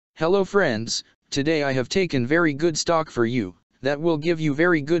Hello friends, today I have taken very good stock for you, that will give you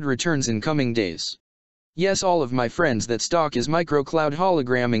very good returns in coming days. Yes, all of my friends, that stock is MicroCloud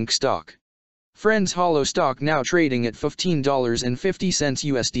Hologram Inc. stock. Friends, HOLO stock now trading at $15.50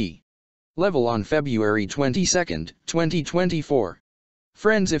 USD. Level on February 22, 2024.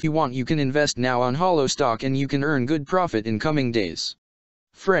 Friends, if you want, you can invest now on HOLO stock and you can earn good profit in coming days.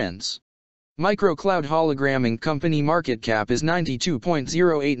 Friends, MicroCloud Hologram Inc. company market cap is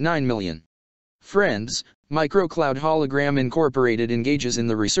 $92.089 million. Friends, MicroCloud Hologram Incorporated engages in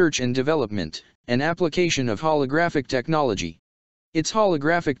the research and development and application of holographic technology. Its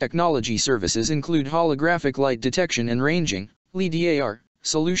holographic technology services include holographic light detection and ranging, LiDAR,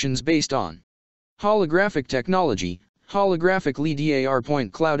 solutions based on holographic technology, holographic LiDAR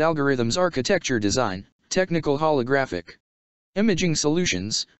point cloud algorithms, architecture design, technical holographic imaging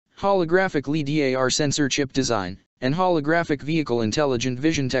solutions, holographic LiDAR sensor chip design, and holographic vehicle intelligent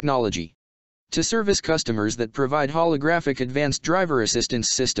vision technology. To service customers that provide holographic advanced driver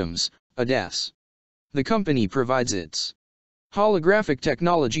assistance systems, ADAS. The company provides its holographic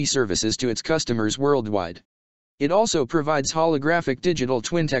technology services to its customers worldwide. It also provides holographic digital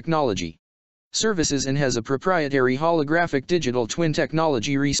twin technology services and has a proprietary holographic digital twin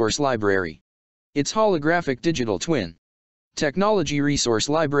technology resource library. Its holographic digital twin technology resource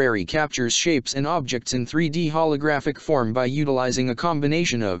library captures shapes and objects in 3D holographic form by utilizing a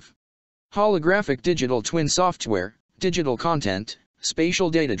combination of holographic digital twin software, digital content, spatial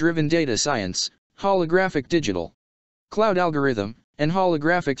data-driven data science, holographic digital cloud algorithm, and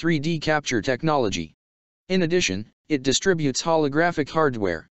holographic 3D capture technology. In addition, it distributes holographic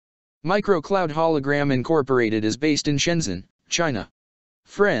hardware. MicroCloud Hologram Incorporated is based in Shenzhen, China.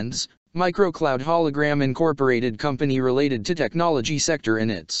 Friends, MicroCloud Hologram Incorporated company related to technology sector and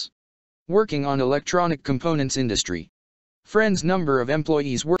its working on electronic components industry. Friends, number of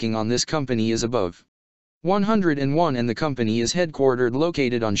employees working on this company is above 101 and the company is headquartered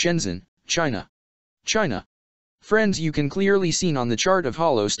located on Shenzhen, China. Friends, you can clearly seen on the chart of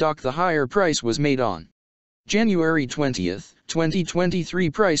HOLO stock the higher price was made on January 20, 2023.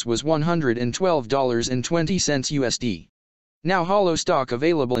 Price was $112.20 USD. Now HOLO stock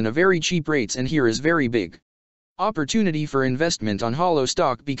available in a very cheap rates, and here is very big opportunity for investment on HOLO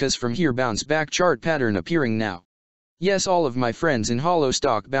stock because from here bounce back chart pattern appearing now. Yes, all of my friends, in HOLO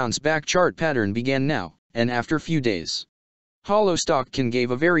stock bounce back chart pattern began now, and after few days HOLO stock can give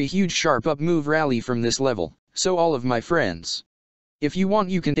a very huge sharp up move rally from this level. So all of my friends, if you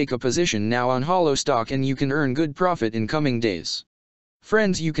want, you can take a position now on HOLO stock and you can earn good profit in coming days.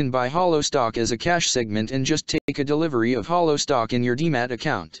 Friends, you can buy HOLO stock as a cash segment and just take a delivery of HOLO stock in your demat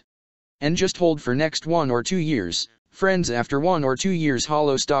account. And just hold for next 1 or 2 years. Friends, after 1 or 2 years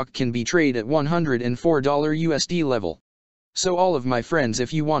HOLO stock can be traded at $104 USD level. So all of my friends,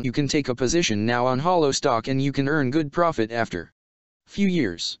 if you want, you can take a position now on HOLO stock and you can earn good profit after few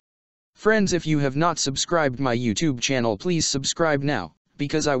years. Friends, if you have not subscribed my YouTube channel, please subscribe now,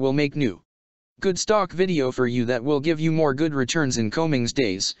 because I will make new good stock video for you that will give you more good returns in coming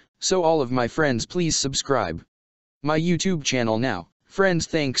days. So all of my friends, please subscribe my YouTube channel now. Friends,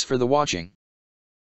 thanks for the watching.